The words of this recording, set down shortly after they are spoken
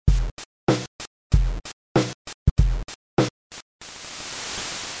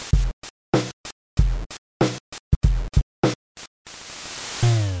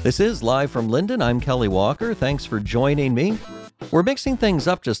This is Live from Linden. I'm Kelly Walker. Thanks for joining me. We're mixing things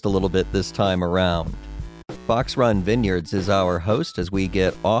up just a little bit this time around. Fox Run Vineyards is our host as we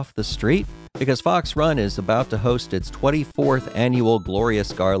get off the street because Fox Run is about to host its 24th annual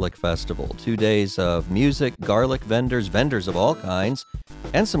Glorious Garlic Festival. 2 days of music, garlic vendors of all kinds,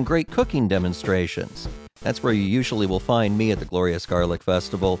 and some great cooking demonstrations. That's where you usually will find me at the Glorious Garlic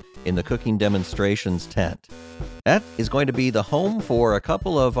Festival, in the cooking demonstrations tent. That is going to be the home for a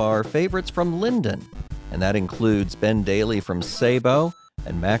couple of our favorites from Linden, and that includes Ben Daly from Sabo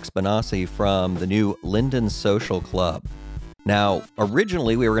and Max Benassi from the new Linden Social Club. Now,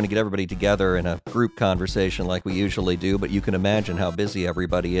 originally we were going to get everybody together in a group conversation like we usually do, but you can imagine how busy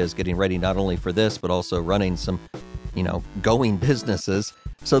everybody is getting ready not only for this, but also running some, going businesses.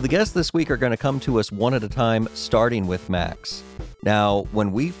 So the guests this week are going to come to us one at a time, starting with Max. Now,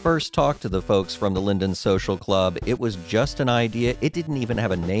 when we first talked to the folks from the Linden Social Club, it was just an idea. It didn't even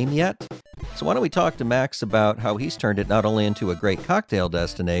have a name yet. So why don't we talk to Max about how he's turned it not only into a great cocktail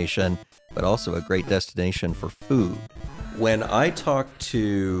destination, but also a great destination for food. When I talked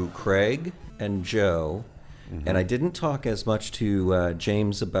to Craig and Joe, and I didn't talk as much to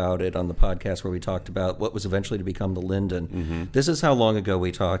James about it on the podcast where we talked about what was eventually to become the Linden. This is how long ago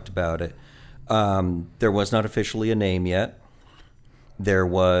we talked about it. There was not officially a name yet. There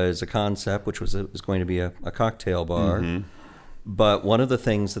was a concept, which was it was going to be a cocktail bar. But one of the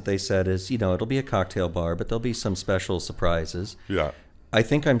things that they said is, it'll be a cocktail bar, but there'll be some special surprises. Yeah. I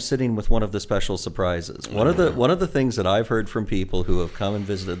think I'm sitting with one of the special surprises. One of the things that I've heard from people who have come and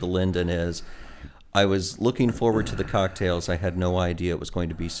visited the Linden is, I was looking forward to the cocktails. I had no idea it was going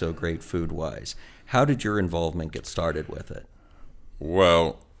to be so great food-wise. How did your involvement get started with it?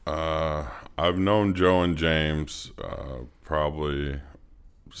 Well, I've known Joe and James probably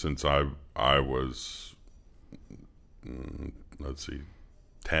since I was,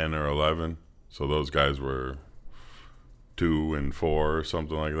 10 or 11. So those guys were 2 and 4 or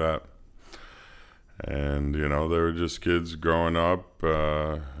something like that. And, they were just kids growing up,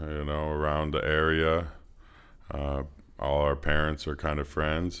 around the area. All our parents are kind of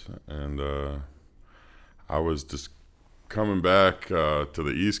friends. And I was just coming back to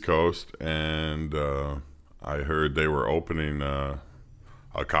the East Coast, and I heard they were opening a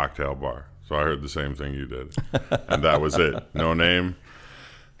cocktail bar. So I heard the same thing you did. And that was it. No name.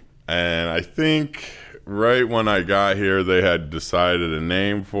 And I think right when I got here, they had decided a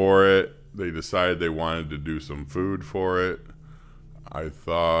name for it. They decided they wanted to do some food for it. I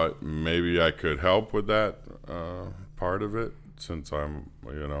thought maybe I could help with that part of it, since I'm,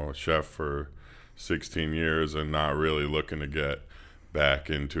 a chef for 16 years and not really looking to get back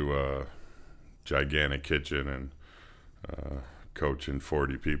into a gigantic kitchen and coaching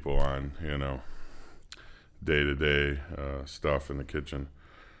 40 people on, day-to-day stuff in the kitchen.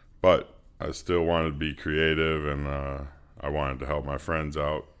 But I still wanted to be creative, and I wanted to help my friends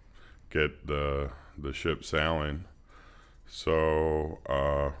out, get the ship sailing. So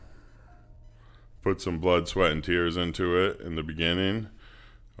put some blood, sweat, and tears into it in the beginning.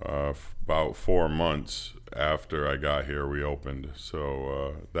 About 4 months after I got here, we opened.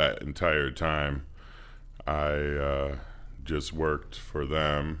 So that entire time, I just worked for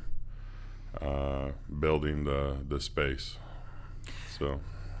them, building the space. So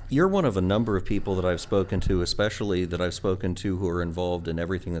you're one of a number of people that I've spoken to, especially that I've spoken to who are involved in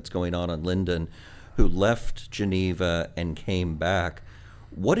everything that's going on in Linden, who left Geneva and came back.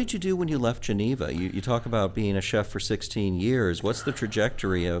 What did you do when you left Geneva? You talk about being a chef for 16 years. What's the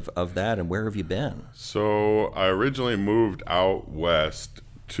trajectory of that, and where have you been? So I originally moved out west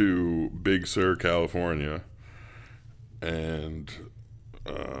to Big Sur, California, and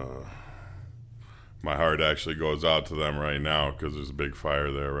my heart actually goes out to them right now because there's a big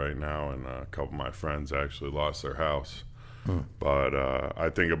fire there right now, and a couple of my friends actually lost their house. But I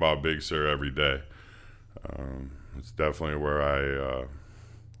think about Big Sur every day. It's definitely where I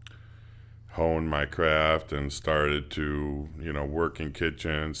honed my craft and started to, work in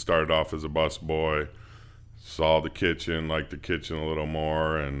kitchen. Started off as a busboy, saw the kitchen, liked the kitchen a little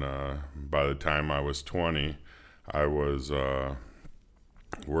more, and by the time I was 20, I was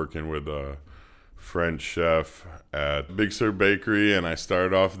working with a French chef at Big Sur Bakery, and I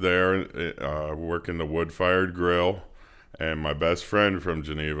started off there working the wood-fired grill. And my best friend from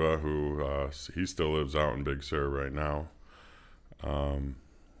Geneva, who he still lives out in Big Sur right now,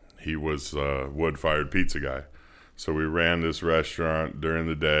 he was a wood-fired pizza guy. So we ran this restaurant during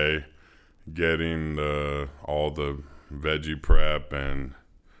the day, getting all the veggie prep and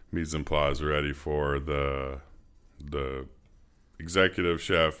mise en place ready for the executive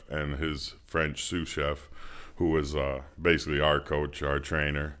chef and his French sous chef, who was basically our coach, our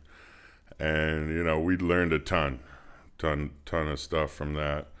trainer. And, you know, we learned a ton of stuff from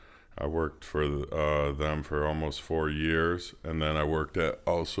that. I worked for them for almost 4 years. And then I worked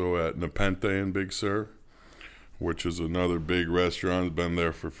also at Nepenthe in Big Sur, which is another big restaurant. Been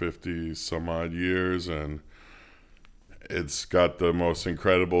there for 50 some odd years, and it's got the most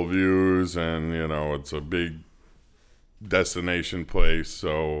incredible views, and, you know, it's a big destination place,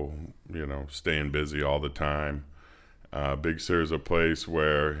 so, you know, staying busy all the time. Big Sur is a place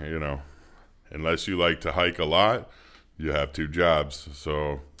where, you know, unless you like to hike a lot, you have 2 jobs.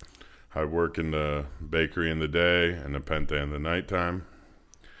 So I work in the bakery in the day and the Nepenthe in the nighttime.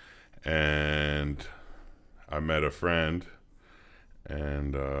 And I met a friend,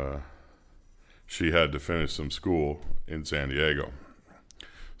 and she had to finish some school in San Diego.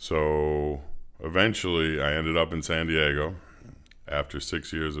 So eventually I ended up in San Diego after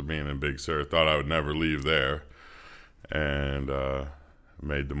 6 years of being in Big Sur. Thought I would never leave there, and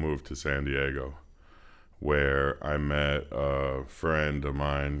made the move to San Diego, where I met a friend of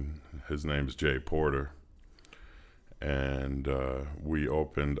mine. His name's Jay Porter. And we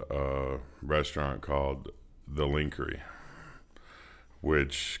opened a restaurant called The Linkery,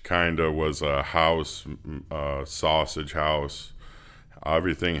 which kind of was a house, sausage house,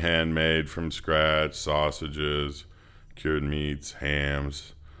 everything handmade from scratch, sausages, cured meats,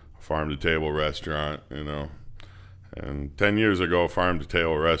 hams, farm-to-table restaurant, you know. And 10 years ago,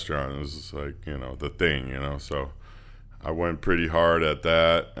 farm-to-table restaurant was like, you know, the thing, you know. So I went pretty hard at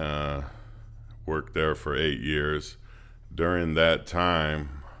that, worked there for 8 years. During that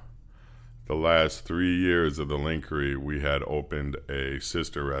time, the last 3 years of the Linkery, we had opened a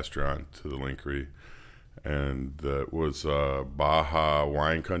sister restaurant to the Linkery, and that was Baja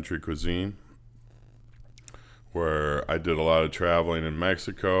Wine Country Cuisine, where I did a lot of traveling in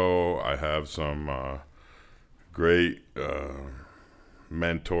Mexico. I have some great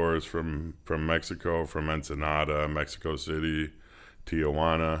mentors from Mexico, from Ensenada, Mexico City,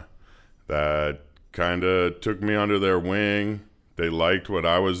 Tijuana, that kind of took me under their wing. They liked what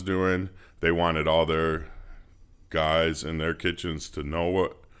I was doing. They wanted all their guys in their kitchens to know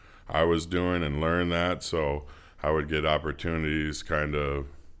what I was doing and learn that. So I would get opportunities, kind of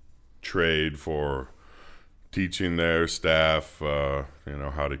trade for teaching their staff, you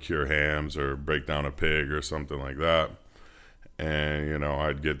know, how to cure hams or break down a pig or something like that. And, you know,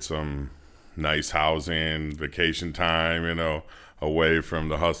 I'd get some nice housing, vacation time, you know, away from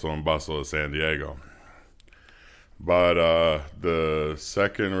the hustle and bustle of San Diego. But the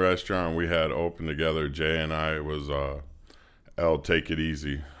second restaurant we had open together, Jay and I, was El Take It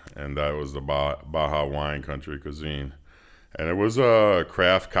Easy, and that was the Baja Wine Country Cuisine. And it was a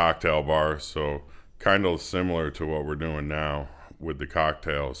craft cocktail bar, so kind of similar to what we're doing now with the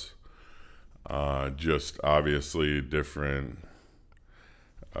cocktails. Just obviously different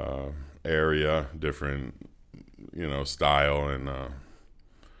area, different, you know, style, and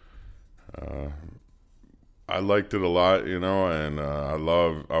I liked it a lot, you know, and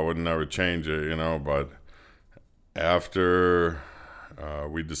I would never change it, you know. But after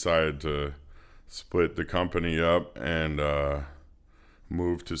we decided to split the company up and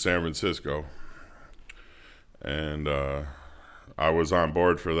move to San Francisco, and I was on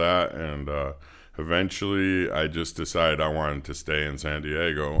board for that, and eventually I just decided I wanted to stay in San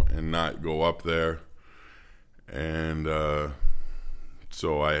Diego and not go up there. And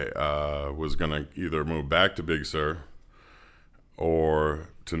so I was going to either move back to Big Sur or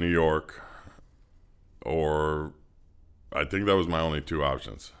to New York, or I think that was my only 2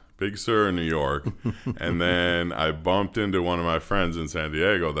 options, Big Sur and New York. And then I bumped into one of my friends in San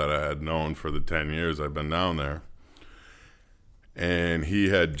Diego that I had known for the 10 years I've been down there. And he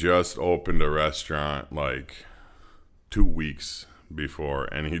had just opened a restaurant like 2 weeks before,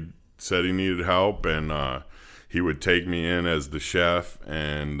 and he said he needed help, and he would take me in as the chef.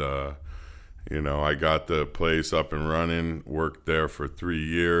 And you know, I got the place up and running, worked there for 3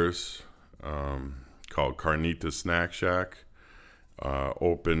 years, called Carnita Snack Shack.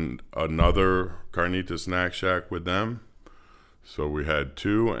 Opened another Carnita Snack Shack with them, so we had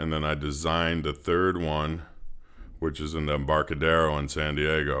 2, and then I designed a third one, which is in the Embarcadero in San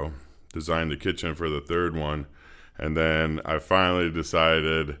Diego. Designed the kitchen for the third one, and then I finally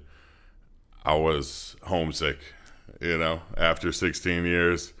decided I was homesick, you know, after 16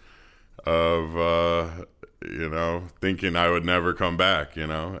 years of, you know, thinking I would never come back, you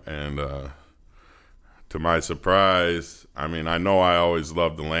know. And to my surprise, I mean, I know I always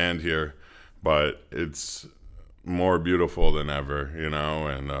loved the land here, but it's more beautiful than ever, you know,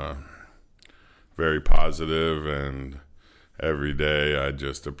 and very positive, and every day. I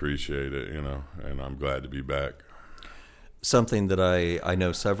just appreciate it, and I'm glad to be back. Something that I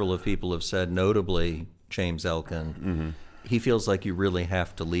know several of people have said, notably James Elkin, he feels like you really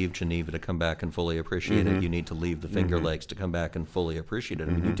have to leave Geneva to come back and fully appreciate it. You need to leave the Finger Lakes to come back and fully appreciate it.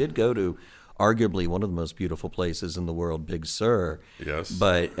 I mean, you did go to arguably one of the most beautiful places in the world, Big Sur. Yes.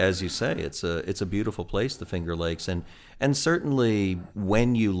 But as you say, it's a beautiful place, the Finger Lakes, and certainly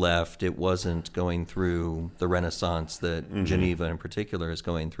when you left, it wasn't going through the renaissance that Geneva in particular is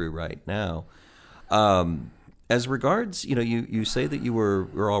going through right now. As regards, you say that you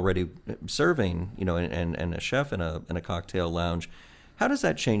were already serving, and a chef in a cocktail lounge. How does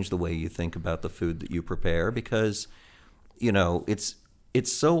that change the way you think about the food that you prepare? Because,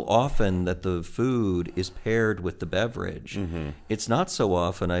 it's so often that the food is paired with the beverage. It's not so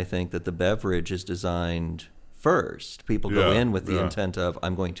often, I think, that the beverage is designed first. People go in with the intent of,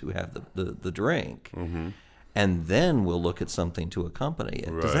 I'm going to have the drink. And then we'll look at something to accompany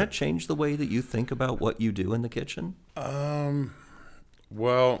it. Right. Does that change the way that you think about what you do in the kitchen?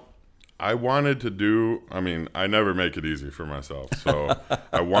 Well, I wanted to do, I never make it easy for myself. So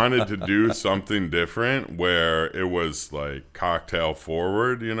I wanted to do something different where it was like cocktail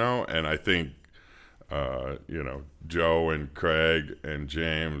forward, and I think, Joe and Craig and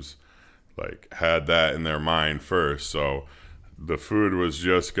James had that in their mind first. So the food was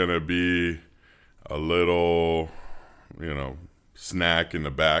just going to be a little, snack in the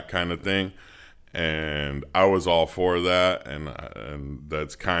back kind of thing. And I was all for that, and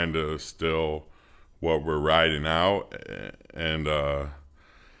that's kind of still what we're riding out. And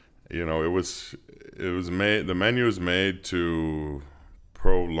it was made. The menu was made to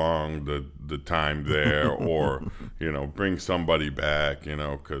prolong the time there, or bring somebody back.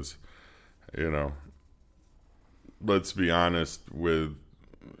 Because let's be honest, with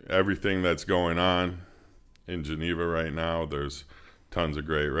everything that's going on in Geneva right now, there's tons of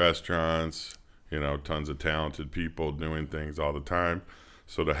great restaurants. Tons of talented people doing things all the time.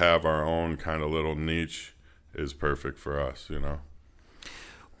 So to have our own kind of little niche is perfect for us,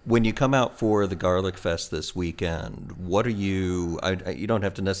 When you come out for the Garlic Fest this weekend, what are you don't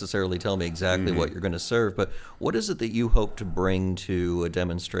have to necessarily tell me exactly what you're going to serve, but what is it that you hope to bring to a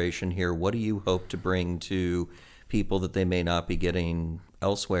demonstration here? What do you hope to bring to people that they may not be getting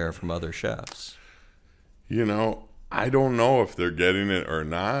elsewhere from other chefs? I don't know if they're getting it or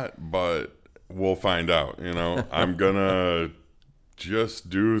not, but we'll find out. I'm gonna just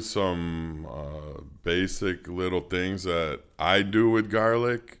do some basic little things that I do with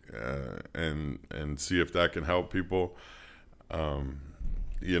garlic, and see if that can help people.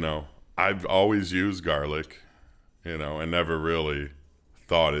 I've always used garlic, and never really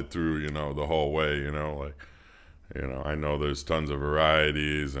thought it through, the whole way. I know there's tons of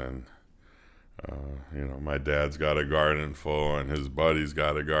varieties, and my dad's got a garden full, and his buddy's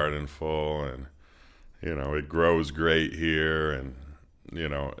got a garden full, and it grows great here. And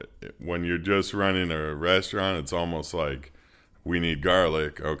when you're just running a restaurant, it's almost like, we need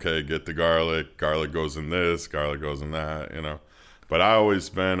garlic. Okay, get the garlic. Garlic goes in this. Garlic goes in that. But I always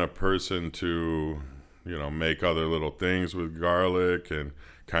been a person to make other little things with garlic and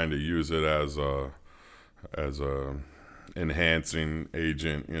kind of use it as a enhancing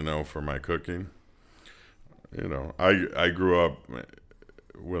agent, for my cooking. I grew up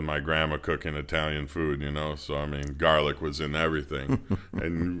with my grandma cooking Italian food, so garlic was in everything.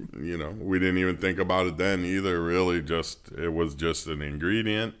 And we didn't even think about it then either, really. It was just an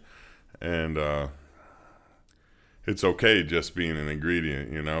ingredient, and it's okay just being an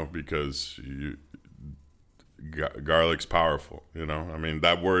ingredient, because garlic's powerful.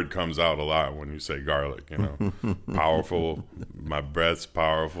 That word comes out a lot when you say garlic. Powerful, my breath's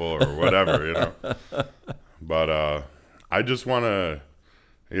powerful, or whatever. But I just want to,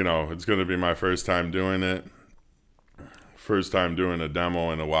 it's going to be my first time doing it. First time doing a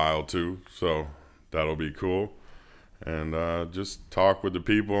demo in a while too, so that'll be cool. And just talk with the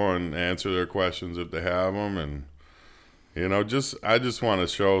people and answer their questions if they have them. And I just want to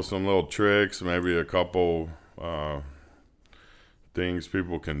show some little tricks, maybe a couple things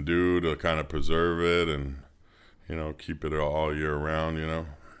people can do to kind of preserve it and keep it all year round.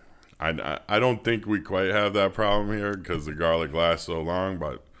 I don't think we quite have that problem here because the garlic lasts so long,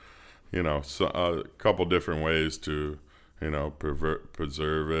 but so, a couple different ways to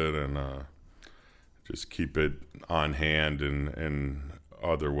preserve it and just keep it on hand in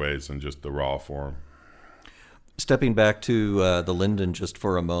other ways than just the raw form. Stepping back to the Linden just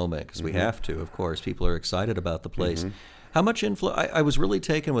for a moment, because we have to, of course. People are excited about the place. How much influence? I was really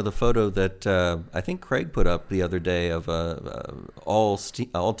taken with a photo that I think Craig put up the other day of a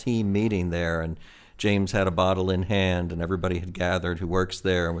all-team meeting there, and James had a bottle in hand and everybody had gathered who works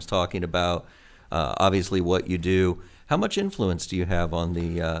there and was talking about obviously what you do. How much influence do you have on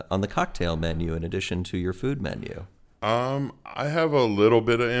the cocktail menu in addition to your food menu? I have a little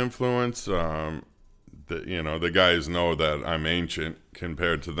bit of influence. The guys know that I'm ancient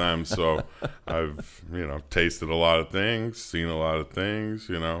compared to them, so I've tasted a lot of things, seen a lot of things.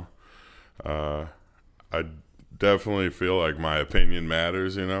 I definitely feel like my opinion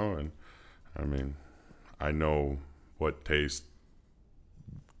matters, and I mean, I know what tastes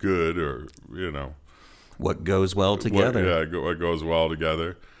good, or what goes well together. What goes well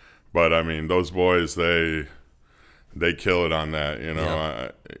together. But I mean, those boys, they kill it on that.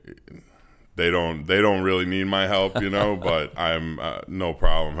 Yeah. They don't really need my help, but I'm no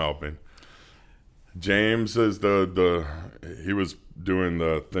problem helping. James is he was doing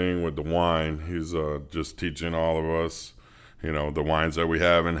the thing with the wine. He's just teaching all of us, the wines that we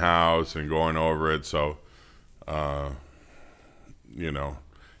have in house and going over it. So,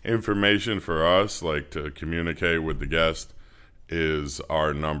 information for us, like to communicate with the guest, is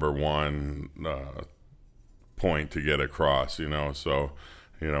our number one point to get across. So,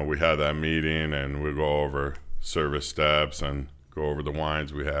 we have that meeting and we go over service steps and go over the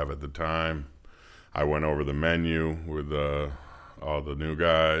wines we have at the time. I went over the menu with all the new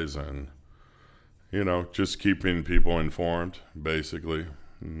guys and, just keeping people informed, basically,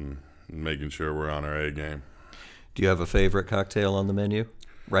 and making sure we're on our A game. Do you have a favorite cocktail on the menu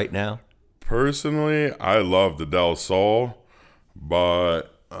right now? Personally, I love the Del Sol,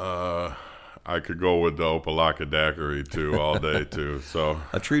 but I could go with the Opalaka Daiquiri too all day too. So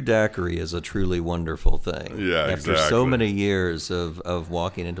a true daiquiri is a truly wonderful thing. Yeah, After exactly. so many years of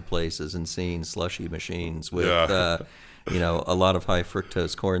walking into places and seeing slushy machines with a lot of high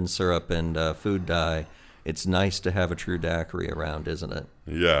fructose corn syrup and food dye, it's nice to have a true daiquiri around, isn't it?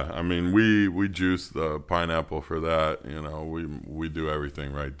 Yeah, I mean we juice the pineapple for that. We do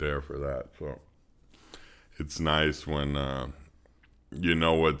everything right there for that. So it's nice when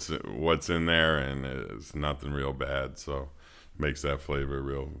what's in there and it's nothing real bad, so makes that flavor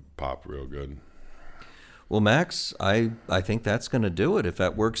pop real good. Well, Max, I think that's going to do it if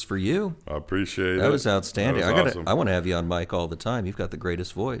that works for you. I appreciate it. That was outstanding. That was awesome. I want to have you on mic all the time. You've got the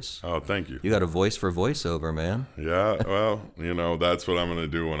greatest voice. Oh, thank you. You got a voice for voiceover, man. Yeah, well, that's what I'm going to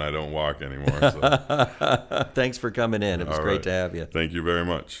do when I don't walk anymore. So. Thanks for coming in. It was great to have you. Thank you very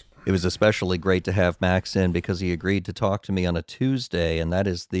much. It was especially great to have Max in because he agreed to talk to me on a Tuesday, and that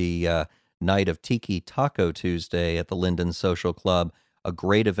is the night of Tiki Taco Tuesday at the Linden Social Club. A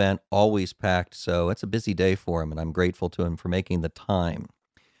great event, always packed, so it's a busy day for him, and I'm grateful to him for making the time.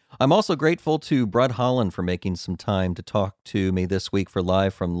 I'm also grateful to Brud Holland for making some time to talk to me this week for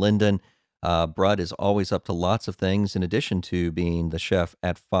Live from Linden. Brud is always up to lots of things in addition to being the chef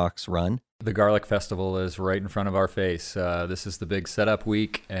at Fox Run. The Garlic Festival is right in front of our face. This is the big setup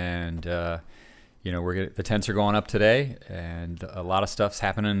week, and the tents are going up today, and a lot of stuff's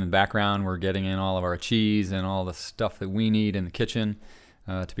happening in the background. We're getting in all of our cheese and all the stuff that we need in the kitchen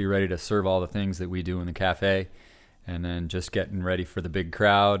to be ready to serve all the things that we do in the cafe, and then just getting ready for the big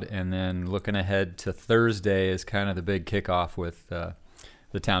crowd, and then looking ahead to Thursday is kind of the big kickoff with the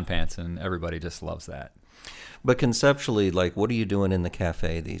Town Pants, and everybody just loves that. But conceptually, what are you doing in the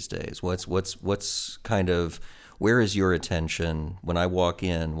cafe these days? What's kind of, where is your attention when I walk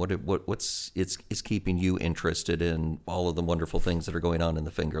in? What's keeping you interested in all of the wonderful things that are going on in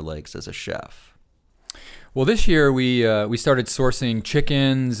the Finger Lakes as a chef? Well, this year we started sourcing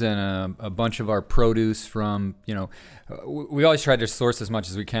chickens and a bunch of our produce from, we always try to source as much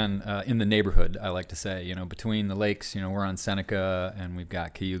as we can in the neighborhood, I like to say. Between the lakes, we're on Seneca, and we've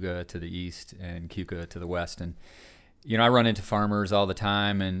got Cayuga to the east and Keuka to the west. And, I run into farmers all the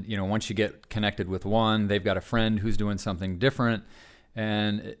time, and, once you get connected with one, they've got a friend who's doing something different.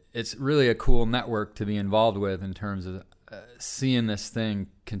 And it's really a cool network to be involved with in terms of seeing this thing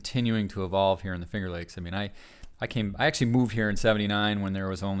continuing to evolve here in the Finger Lakes. I mean, I actually moved here in '79 when there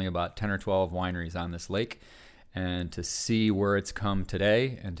was only about 10 or 12 wineries on this lake, and to see where it's come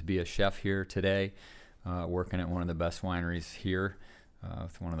today, and to be a chef here today, working at one of the best wineries here,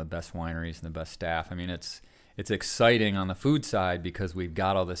 with one of the best wineries and the best staff. I mean, it's exciting on the food side because we've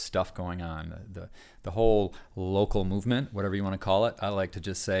got all this stuff going on. The whole local movement, whatever you want to call it. I like to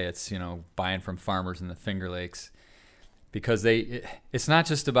just say it's buying from farmers in the Finger Lakes. Because it's not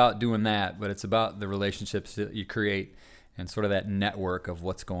just about doing that, but it's about the relationships that you create and sort of that network of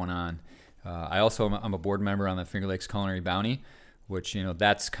what's going on. I'm a board member on the Finger Lakes Culinary Bounty, which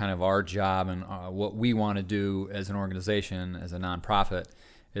that's kind of our job, and what we want to do as an organization, as a nonprofit,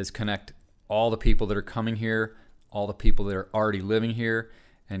 is connect all the people that are coming here, all the people that are already living here,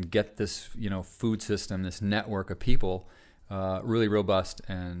 and get this food system, this network of people really robust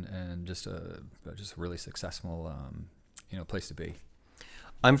and just a really successful place to be.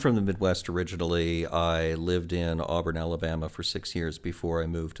 I'm from the Midwest originally. I lived in Auburn, Alabama for 6 years before I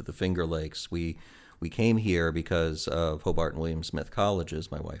moved to the Finger Lakes. We came here because of Hobart and William Smith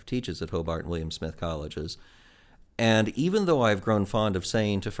colleges. My wife teaches at Hobart and William Smith colleges. And even though I've grown fond of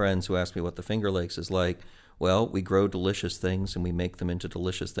saying to friends who ask me what the Finger Lakes is like, well, we grow delicious things and we make them into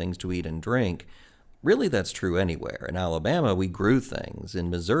delicious things to eat and drink. Really, that's true anywhere. In Alabama, we grew things. In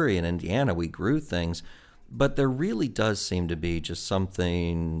Missouri and Indiana, we grew things. But there really does seem to be just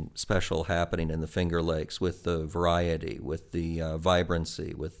something special happening in the Finger Lakes with the variety, with the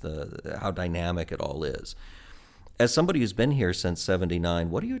vibrancy, with how dynamic it all is. As somebody who's been here since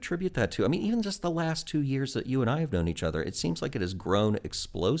 '79, what do you attribute that to? I mean, even just the last 2 years that you and I have known each other, it seems like it has grown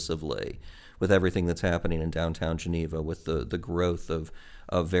explosively with everything that's happening in downtown Geneva, with the growth of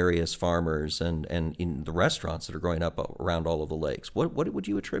various farmers and in the restaurants that are growing up around all of the lakes. What would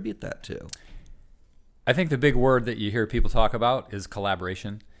you attribute that to? I think the big word that you hear people talk about is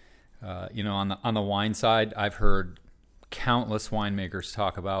collaboration. On the wine side, I've heard countless winemakers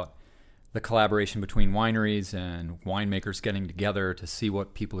talk about the collaboration between wineries and winemakers getting together to see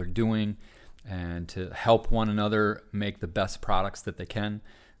what people are doing and to help one another make the best products that they can.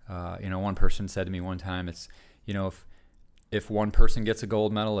 One person said to me one time, it's, if one person gets a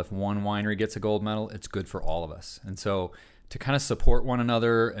gold medal, if one winery gets a gold medal, it's good for all of us. And so to kind of support one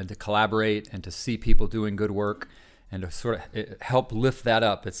another and to collaborate and to see people doing good work and to sort of help lift that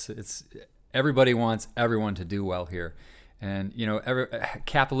up. It's everybody wants everyone to do well here. And,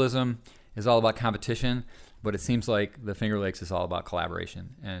 capitalism is all about competition, but it seems like the Finger Lakes is all about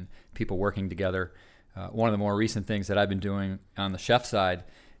collaboration and people working together. One of the more recent things that I've been doing on the chef side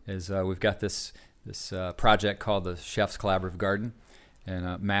is we've got this project called the Chef's Collaborative Garden.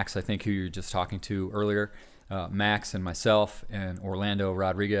 And Max, I think, who you were just talking to earlier, Max and myself and Orlando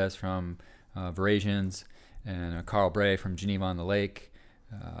Rodriguez from Verasians and Carl Bray from Geneva on the Lake.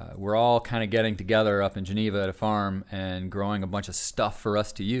 We're all kind of getting together up in Geneva at a farm and growing a bunch of stuff for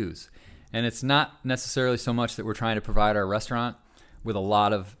us to use. And it's not necessarily so much that we're trying to provide our restaurant with a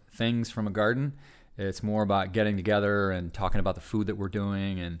lot of things from a garden. It's more about getting together and talking about the food that we're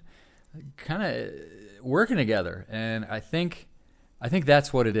doing and kind of working together. And I think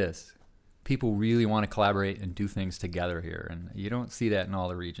that's what it is. People really want to collaborate and do things together here, and you don't see that in all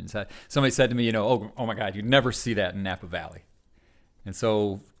the regions. Somebody said to me, oh my God, you never see that in Napa Valley. And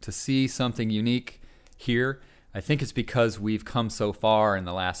so to see something unique here, I think it's because we've come so far in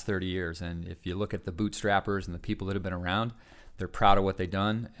the last 30 years. And if you look at the bootstrappers and the people that have been around, they're proud of what they've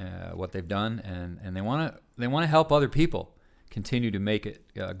done, and they want to help other people continue to make it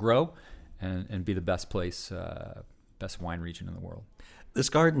grow and be the best best wine region in the world. This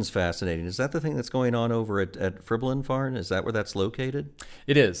garden's fascinating. Is that the thing that's going on over at Friblin Farm? Is that where that's located?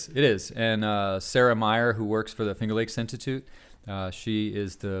 It is. And Sarah Meyer, who works for the Finger Lakes Institute, she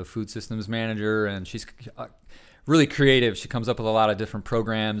is the food systems manager, and she's really creative. She comes up with a lot of different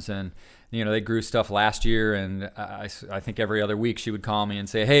programs, and they grew stuff last year, and I think every other week she would call me and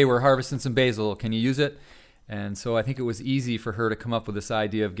say, hey, we're harvesting some basil. Can you use it? And so I think it was easy for her to come up with this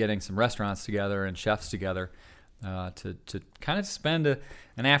idea of getting some restaurants together and chefs together to kind of spend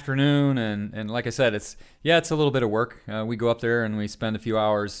an afternoon. And like I said, it's a little bit of work. We go up there and we spend a few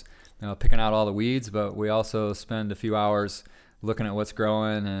hours picking out all the weeds, but we also spend a few hours looking at what's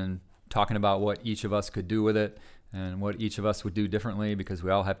growing and talking about what each of us could do with it and what each of us would do differently, because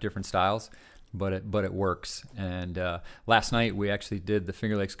we all have different styles, but it works. And last night we actually did the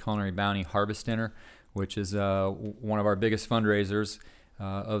Finger Lakes Culinary Bounty Harvest Dinner, which is one of our biggest fundraisers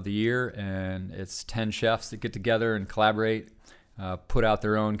of the year, and it's 10 chefs that get together and collaborate, put out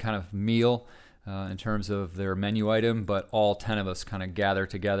their own kind of meal in terms of their menu item, but all 10 of us kind of gather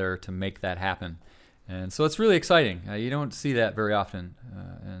together to make that happen. And so it's really exciting. You don't see that very often,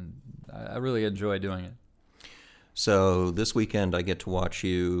 and I really enjoy doing it. So this weekend I get to watch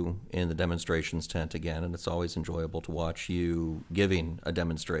you in the demonstrations tent again, and it's always enjoyable to watch you giving a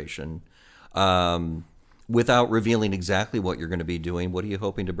demonstration. Without revealing exactly what you're going to be doing, what are you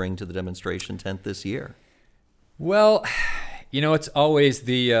hoping to bring to the demonstration tent this year? Well, it's always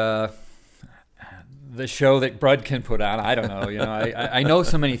the show that Brud can put on. I don't know. I know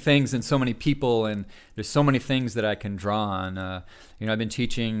so many things and so many people, and there's so many things that I can draw on. I've been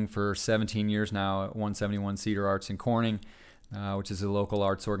teaching for 17 years now at 171 Cedar Arts in Corning, which is a local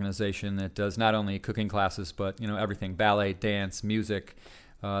arts organization that does not only cooking classes, but everything: ballet, dance, music.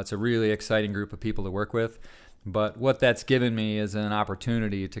 It's a really exciting group of people to work with. But what that's given me is an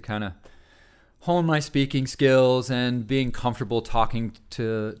opportunity to kind of hone my speaking skills and being comfortable talking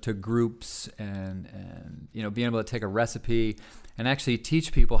to groups and being able to take a recipe and actually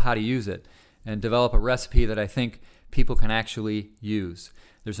teach people how to use it and develop a recipe that I think people can actually use.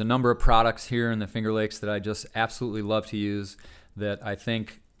 There's a number of products here in the Finger Lakes that I just absolutely love to use that I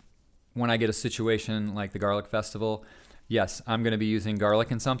think when I get a situation like the Garlic Festival, yes, I'm going to be using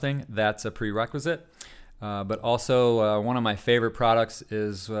garlic in something. That's a prerequisite. But also one of my favorite products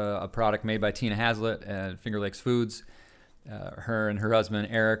is a product made by Tina Hazlitt at Finger Lakes Foods. Her and her husband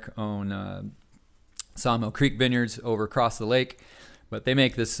Eric own Sawmill Creek Vineyards over across the lake. But they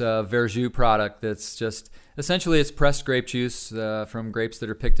make this verjus product that's just, essentially it's pressed grape juice from grapes that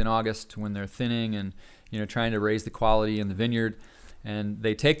are picked in August when they're thinning and trying to raise the quality in the vineyard. And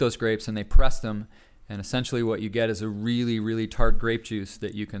they take those grapes and they press them. And essentially what you get is a really, really tart grape juice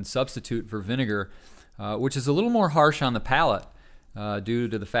that you can substitute for vinegar, which is a little more harsh on the palate due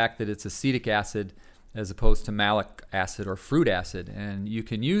to the fact that it's acetic acid as opposed to malic acid or fruit acid. And you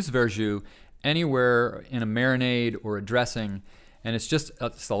can use verjus anywhere in a marinade or a dressing, and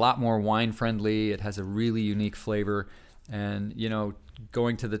it's a lot more wine-friendly. It has a really unique flavor. And,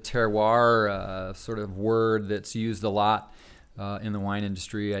 going to the terroir sort of word that's used a lot in the wine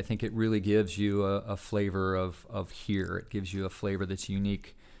industry, I think it really gives you a flavor of here. It gives you a flavor that's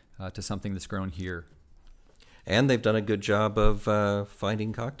unique to something that's grown here. And they've done a good job of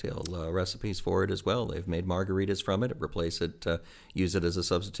finding cocktail recipes for it as well. They've made margaritas from it, replace it, use it as a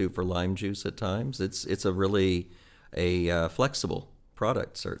substitute for lime juice at times. It's a really flexible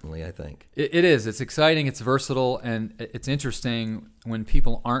product, certainly, I think. It is. It's exciting, it's versatile, and it's interesting when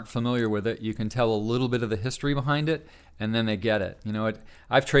people aren't familiar with it. You can tell a little bit of the history behind it, and then they get it.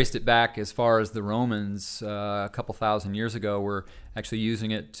 I've traced it back as far as the Romans a couple thousand years ago were actually using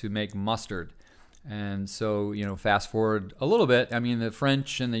it to make mustard. And so, fast forward a little bit, the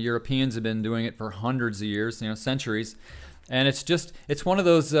French and the Europeans have been doing it for hundreds of years, centuries. And it's one of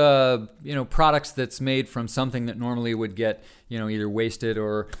those, products that's made from something that normally would get, either wasted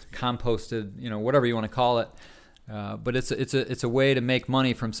or composted, whatever you want to call it. But it's a way to make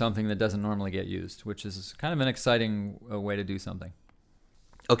money from something that doesn't normally get used, which is kind of an exciting way to do something.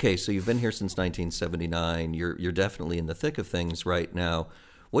 Okay, so you've been here since 1979. You're definitely in the thick of things right now.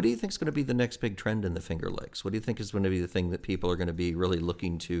 What do you think is going to be the next big trend in the Finger Lakes? What do you think is going to be the thing that people are going to be really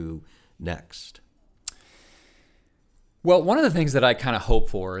looking to next? Well, one of the things that I kind of hope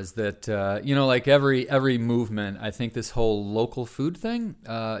for is that, like every movement, I think this whole local food thing,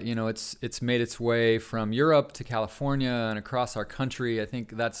 it's made its way from Europe to California and across our country. I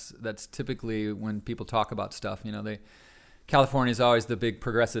think that's typically when people talk about stuff, California is always the big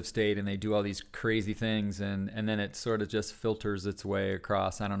progressive state, and they do all these crazy things, and then it sort of just filters its way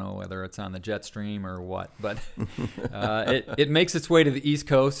across. I don't know whether it's on the jet stream or what, but it makes its way to the East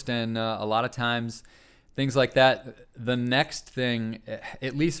Coast, and a lot of times things like that. The next thing,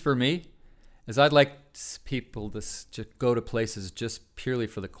 at least for me, is I'd like people to just go to places just purely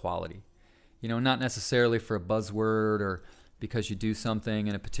for the quality. Not necessarily for a buzzword or because you do something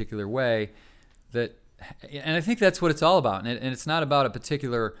in a particular way. And I think that's what it's all about. And it's not about a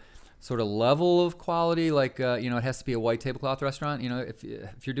particular sort of level of quality, like, it has to be a white tablecloth restaurant.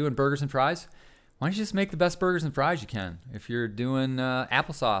 If you're doing burgers and fries, why don't you just make the best burgers and fries you can? If you're doing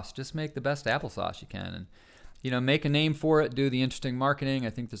applesauce, just make the best applesauce you can. And, make a name for it, do the interesting marketing.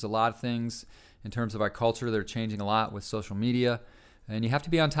 I think there's a lot of things in terms of our culture that are changing a lot with social media. And you have to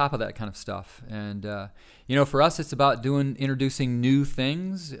be on top of that kind of stuff. And, for us, it's about introducing new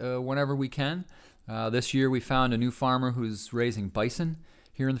things whenever we can. This year we found a new farmer who's raising bison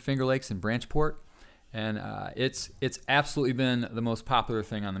here in the Finger Lakes in Branchport. And it's absolutely been the most popular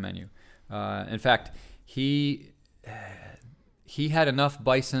thing on the menu. In fact, he had enough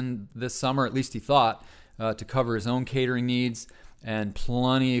bison this summer, at least he thought, to cover his own catering needs and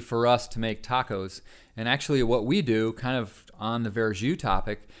plenty for us to make tacos. And actually what we do, kind of on the verjus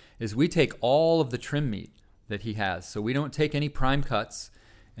topic, is we take all of the trim meat that he has. So we don't take any prime cuts.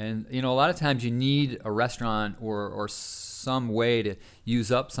 And, a lot of times you need a restaurant or some way to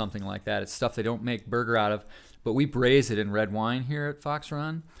use up something like that. It's stuff they don't make burger out of. But we braise it in red wine here at Fox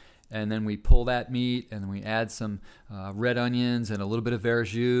Run. And then we pull that meat, and then we add some red onions and a little bit of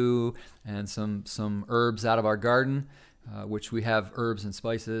verjus and some herbs out of our garden, which we have herbs and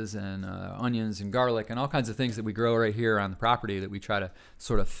spices and onions and garlic and all kinds of things that we grow right here on the property that we try to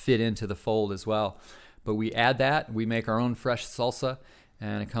sort of fit into the fold as well. But we add that. We make our own fresh salsa,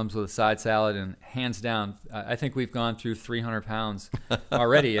 and it comes with a side salad. And hands down, I think we've gone through 300 pounds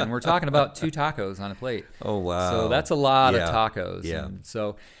already, and we're talking about 2 tacos on a plate. Oh, wow. So that's a lot of tacos. Yeah. And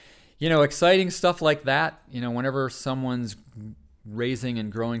so, exciting stuff like that, whenever someone's raising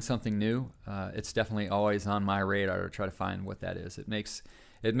and growing something new, it's definitely always on my radar to try to find what that is. It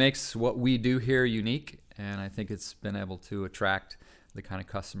makes what we do here unique, and I think it's been able to attract the kind of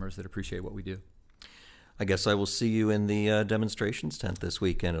customers that appreciate what we do. I guess I will see you in the demonstrations tent this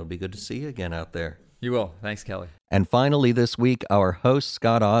weekend. It'll be good to see you again out there. You will. Thanks, Kelly. And finally this week, our host,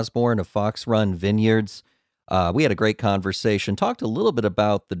 Scott Osborne of Fox Run Vineyards. We had a great conversation, talked a little bit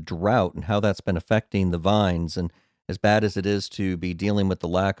about the drought and how that's been affecting the vines. And as bad as it is to be dealing with the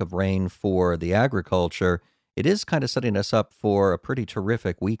lack of rain for the agriculture, it is kind of setting us up for a pretty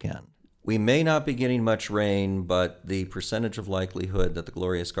terrific weekend. We may not be getting much rain, but the percentage of likelihood that the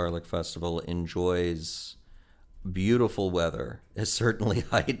Glorious Garlic Festival enjoys beautiful weather is certainly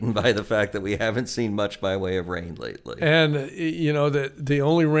heightened by the fact that we haven't seen much by way of rain lately. And, the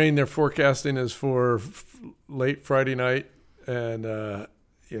only rain they're forecasting is for late Friday night. And,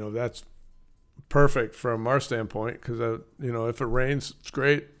 that's perfect from our standpoint because, if it rains, it's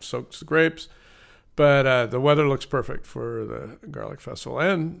great, soaks the grapes. But the weather looks perfect for the Garlic Festival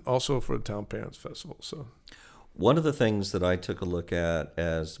and also for the Town Pans Festival. So, one of the things that I took a look at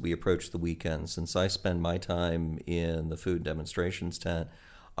as we approach the weekend, since I spend my time in the food demonstrations tent,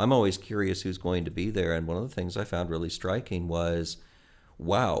 I'm always curious who's going to be there. And one of the things I found really striking was,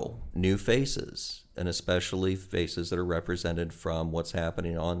 wow, new faces, and especially faces that are represented from what's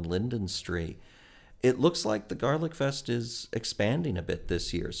happening on Linden Street. It looks like the Garlic Fest is expanding a bit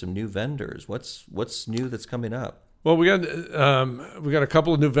this year. Some new vendors. What's new that's coming up? Well, we got a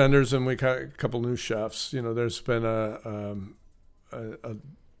couple of new vendors and we got a couple of new chefs. There's been a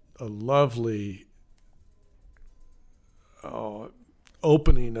lovely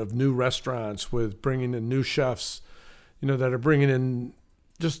opening of new restaurants with bringing in new chefs, that are bringing in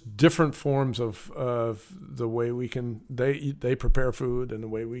just different forms of the way they prepare food and the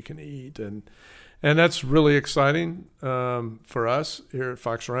way we can eat, and that's really exciting for us here at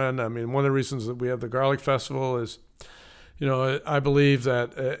Fox Run. I mean, one of the reasons that we have the Garlic Festival is, I believe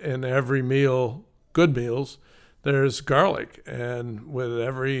that in every meal, good meals, there's garlic, and with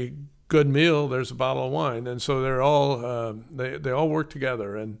every good meal, there's a bottle of wine, and so they're all they all work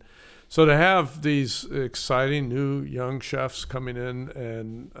together. And so to have these exciting new young chefs coming in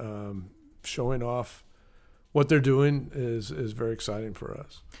and showing off what they're doing is very exciting for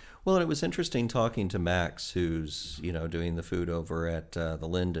us. Well, and it was interesting talking to Max, who's, doing the food over at the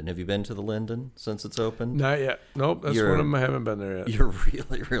Linden. Have you been to the Linden since it's open? Not yet. Nope, that's one of them. I haven't been there yet. You're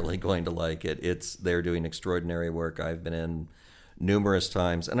really, really going to like it. They're doing extraordinary work. I've been in numerous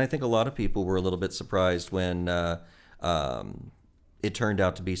times, and I think a lot of people were a little bit surprised when it turned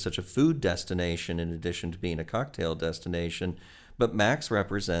out to be such a food destination in addition to being a cocktail destination. But Max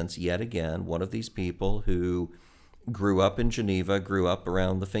represents, yet again, one of these people who grew up in Geneva, grew up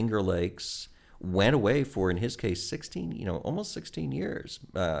around the Finger Lakes, went away for, in his case, almost 16 years,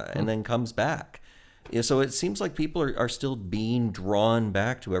 and then comes back. So it seems like people are still being drawn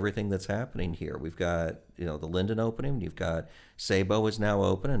back to everything that's happening here. We've got, the Linden opening, you've got Sabo is now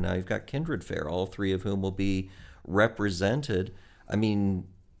open, and now you've got Kindred Fair, all three of whom will be represented. I mean,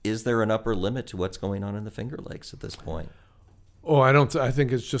 is there an upper limit to what's going on in the Finger Lakes at this point? Oh, I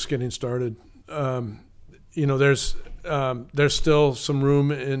think it's just getting started. There's still some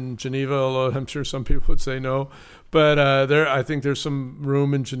room in Geneva, although I'm sure some people would say no. But I think there's some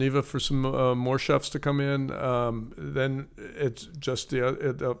room in Geneva for some more chefs to come in. Then it's just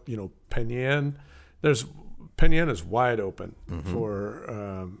Penn Yan is wide open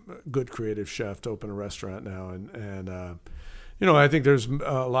for good creative chef to open a restaurant now, and I think there's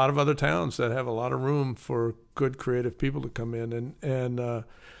a lot of other towns that have a lot of room for good creative people to come in, and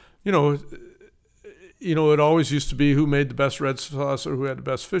it always used to be who made the best red sauce or who had the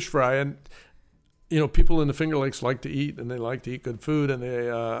best fish fry. And, people in the Finger Lakes like to eat, and they like to eat good food. And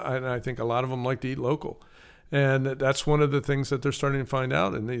and I think a lot of them like to eat local. And that's one of the things that they're starting to find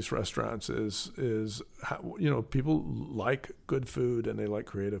out in these restaurants is how, people like good food and they like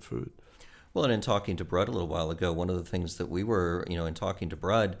creative food. Well, and in talking to Brud a little while ago, one of the things that we were, in talking to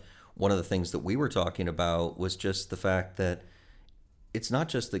Brud, one of the things that we were talking about was just the fact that it's not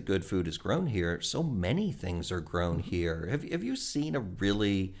just that good food is grown here. So many things are grown here. Have you seen a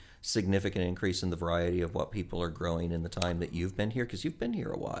really significant increase in the variety of what people are growing in the time that you've been here? Because you've been here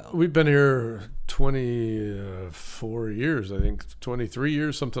a while. We've been here 24 years, I think, 23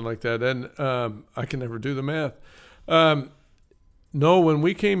 years, something like that. And I can never do the math. No, when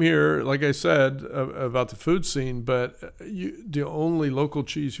we came here, like I said, about the food scene, but the only local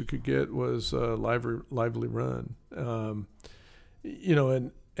cheese you could get was Lively Run.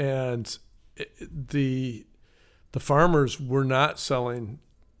 And the farmers were not selling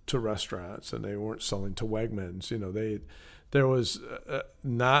to restaurants, and they weren't selling to Wegmans. there was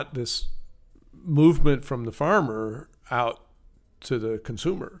not this movement from the farmer out to the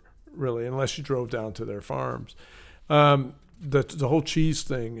consumer, really, unless you drove down to their farms. The whole cheese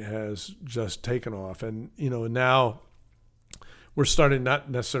thing has just taken off, and now we're starting,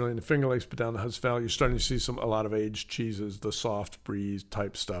 not necessarily in the Finger Lakes, but down the Hudson Valley, you're starting to see a lot of aged cheeses, the soft brie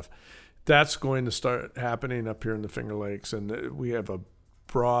type stuff. That's going to start happening up here in the Finger Lakes, and we have a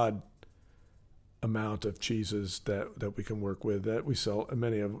broad amount of cheeses that we can work with, that we sell,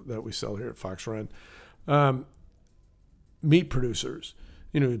 many of that we sell here at Fox Run. Meat producers,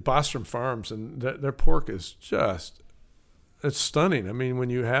 Bostrom Farms, and their pork is just, it's stunning. I mean, when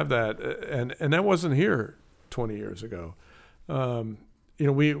you have that, and that wasn't here 20 years ago.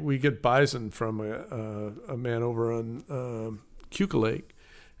 We get bison from a man over on Keuka Lake,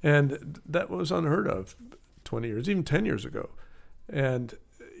 and that was unheard of 20 years, even 10 years ago. And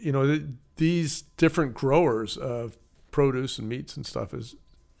these different growers of produce and meats and stuff is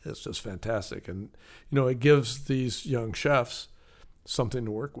just fantastic, and it gives these young chefs something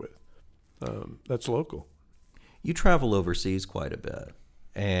to work with that's local. You travel overseas quite a bit,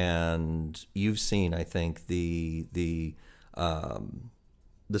 and you've seen, I think, the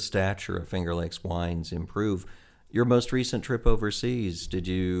stature of Finger Lakes wines improve. Your most recent trip overseas, did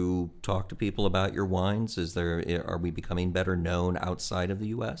you talk to people about your wines? Are we becoming better known outside of the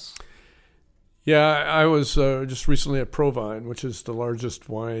U.S.? Yeah, I was just recently at Provine, which is the largest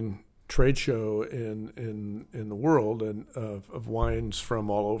wine trade show in the world, and of wines from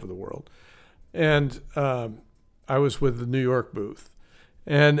all over the world. And I was with the New York booth,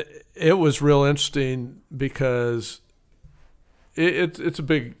 and it was real interesting because it's a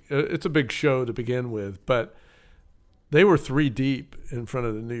big show to begin with, but they were 3 deep in front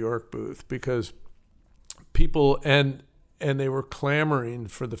of the New York booth because people and they were clamoring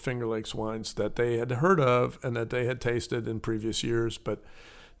for the Finger Lakes wines that they had heard of and that they had tasted in previous years, but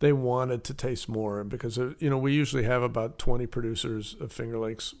they wanted to taste more. And because we usually have about 20 producers of Finger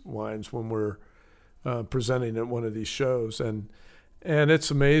Lakes wines when we're presenting at one of these shows, and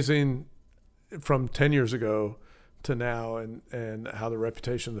it's amazing from 10 years ago to now, and how the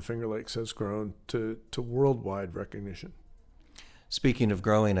reputation of the Finger Lakes has grown to worldwide recognition. Speaking of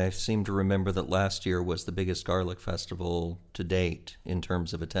growing, I seem to remember that last year was the biggest garlic festival to date in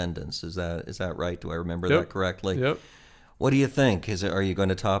terms of attendance. Is that right? Do I remember that correctly? Yep. What do you think? Are you going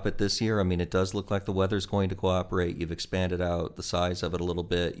to top it this year? I mean, it does look like the weather's going to cooperate. You've expanded out the size of it a little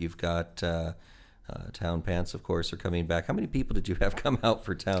bit. You've got Town Pants, of course, are coming back. How many people did you have come out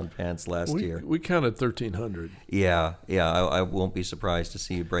for Town Pants last year? We counted 1,300. Yeah. I won't be surprised to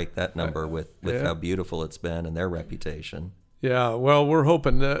see you break that number with how beautiful it's been and their reputation. Yeah, well, we're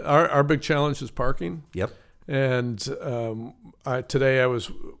hoping that our big challenge is parking. Yep. And today I was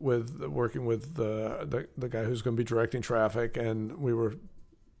working with the guy who's going to be directing traffic, and we were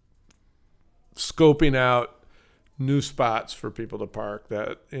scoping out new spots for people to park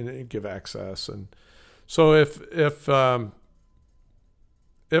that and give access. And so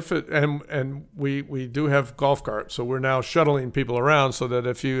we do have golf carts, so we're now shuttling people around so that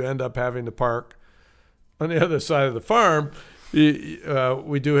if you end up having to park on the other side of the farm,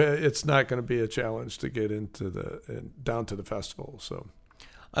 it's not going to be a challenge to get down to the festival. So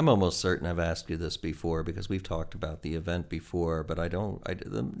I'm almost certain I've asked you this before because we've talked about the event before, but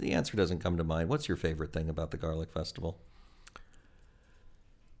the answer doesn't come to mind. What's your favorite thing about the Garlic Festival?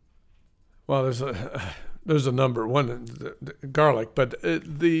 Well, there's a number. One, the garlic, but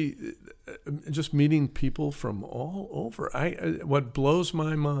just meeting people from all over. What blows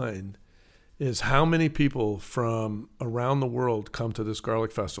my mind is how many people from around the world come to this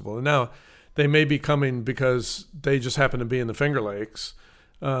Garlic Festival. And now they may be coming because they just happen to be in the Finger Lakes.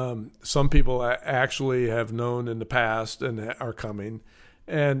 Some people actually have known in the past and are coming.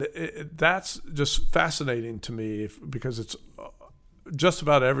 And that's just fascinating to me because it's just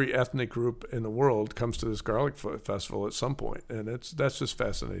about every ethnic group in the world comes to this Garlic Festival at some point. And that's just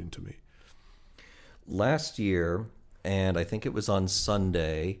fascinating to me. Last year, and I think it was on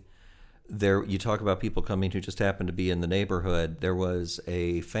Sunday, you talk about people coming who just happened to be in the neighborhood. There was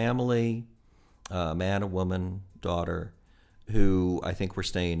a family, a man, a woman, daughter, who I think were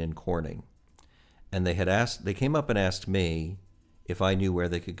staying in Corning. And they came up and asked me if I knew where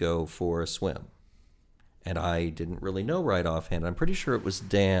they could go for a swim. And I didn't really know right offhand. I'm pretty sure it was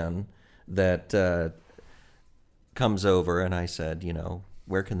Dan that comes over, and I said,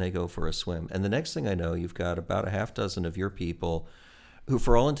 where can they go for a swim? And the next thing I know, you've got about a half dozen of your people who,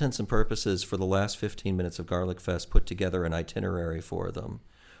 for all intents and purposes, for the last 15 minutes of Garlic Fest, put together an itinerary for them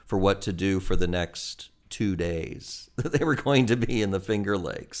for what to do for the next 2 days that they were going to be in the Finger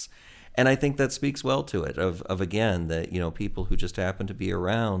Lakes. And I think that speaks well to it of again, that, people who just happen to be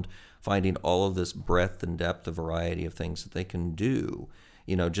around finding all of this breadth and depth of variety of things that they can do,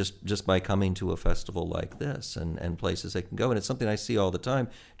 just by coming to a festival like this and places they can go. And it's something I see all the time.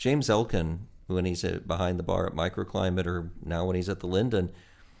 James Elkin, when he's behind the bar at Microclimate, or now when he's at the Linden,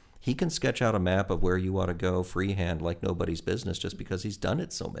 he can sketch out a map of where you ought to go freehand like nobody's business, just because he's done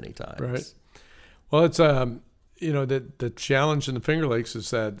it so many times. Right. Well, it's the challenge in the Finger Lakes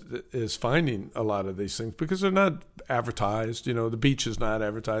is finding a lot of these things, because they're not advertised. The beach is not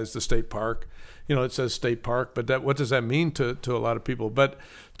advertised. The state park, it says state park, but what does that mean to a lot of people? But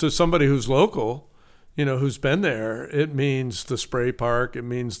to somebody who's local, who's been there, it means the spray park, it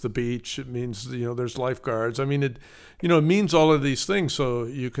means the beach, it means there's lifeguards. I mean, it means all of these things. So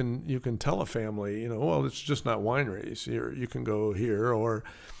you can tell a family, well, it's just not wineries. You can go here, or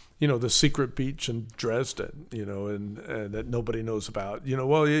the secret beach in Dresden, and that nobody knows about.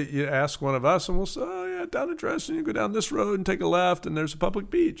 Well, you ask one of us, and we'll say, oh yeah, down in Dresden, you go down this road and take a left, and there's a public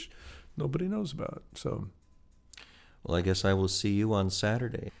beach. Nobody knows about it. So. Well, I guess I will see you on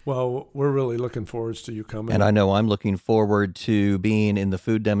Saturday. Well, we're really looking forward to you coming. And I know I'm looking forward to being in the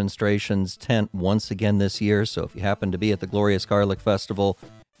food demonstrations tent once again this year. So if you happen to be at the Glorious Garlic Festival,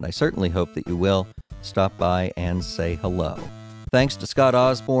 and I certainly hope that you will, stop by and say hello. Thanks to Scott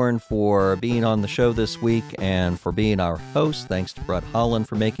Osborne for being on the show this week and for being our host. Thanks to Brett Holland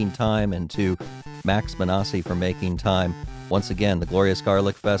for making time, and to Max Manassi for making time. Once again, the Glorious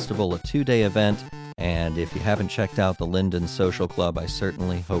Garlic Festival, a 2-day event. And if you haven't checked out the Linden Social Club, I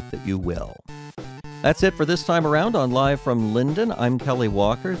certainly hope that you will. That's it for this time around on Live from Linden. I'm Kelly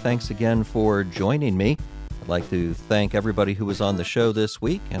Walker. Thanks again for joining me. I'd like to thank everybody who was on the show this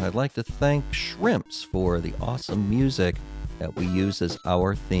week, and I'd like to thank Shrimps for the awesome music that we use as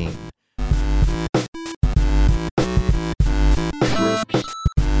our theme.